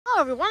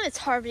everyone, it's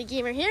Harvey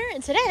Gamer here,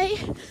 and today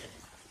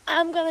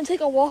I'm gonna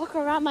take a walk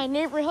around my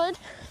neighborhood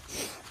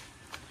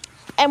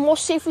and we'll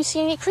see if we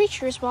see any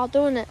creatures while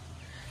doing it.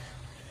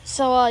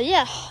 So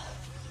yeah,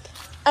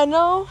 I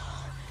know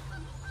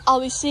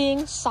I'll be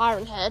seeing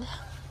Siren Head.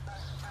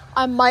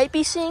 I might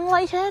be seeing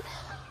Lighthead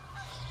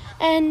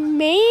and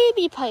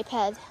maybe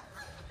Pipehead.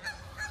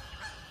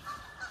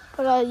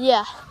 But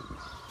yeah,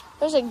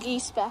 there's a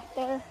geese back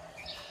there.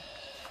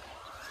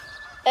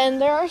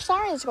 And there are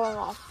sirens going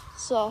off.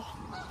 So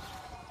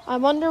I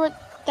wonder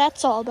what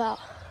that's all about.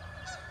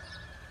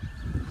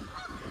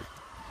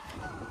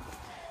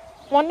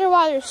 Wonder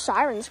why there's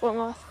sirens going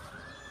off.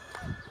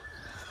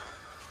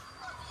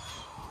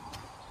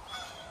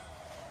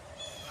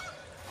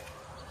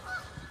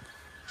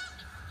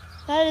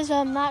 That is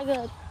not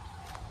good.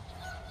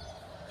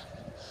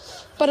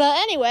 But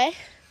anyway,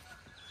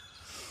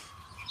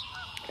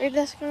 we're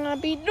just gonna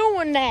be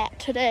doing that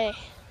today.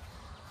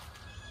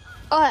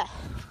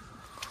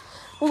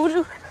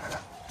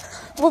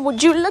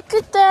 Would you look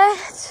at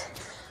that?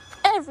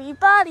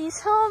 Everybody's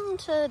home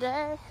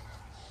today.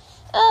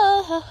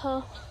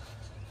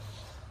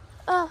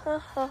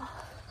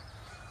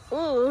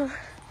 Ooh,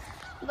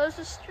 there's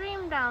a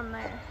stream down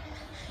there.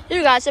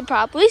 You guys have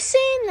probably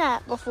seen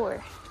that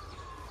before.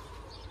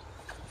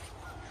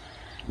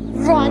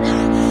 Run!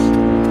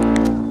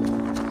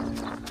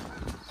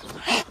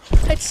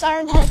 It's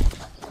Siren Head.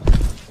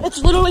 It's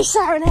literally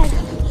Siren Head.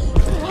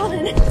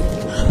 Run!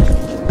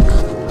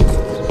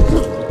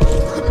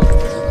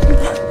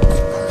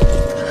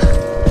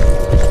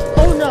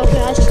 Oh no,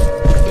 guys. This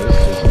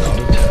is not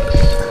a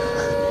test.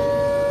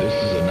 This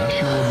is a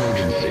national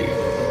emergency.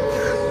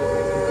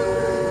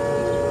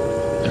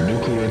 A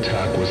nuclear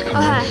attack was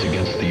commenced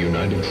against the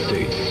United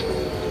States.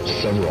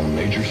 Several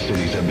major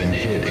cities have been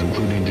hit,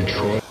 including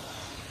Detroit.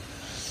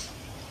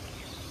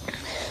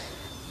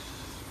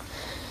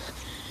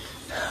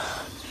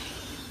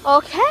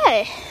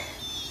 Okay.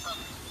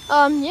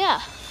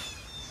 Yeah.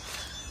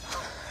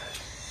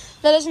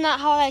 That is not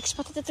how I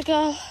expected it to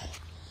go.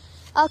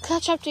 I'll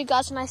catch up to you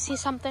guys when I see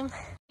something.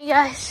 You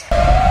guys. Okay,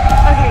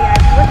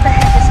 guys. What the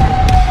heck is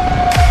happening?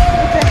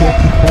 What the heck?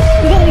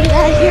 We gotta get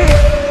out of here.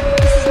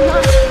 This is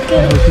not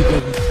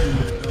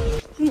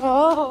good.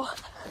 No.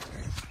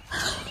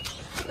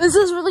 This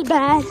is really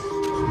bad.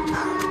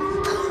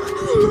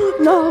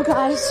 No,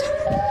 guys.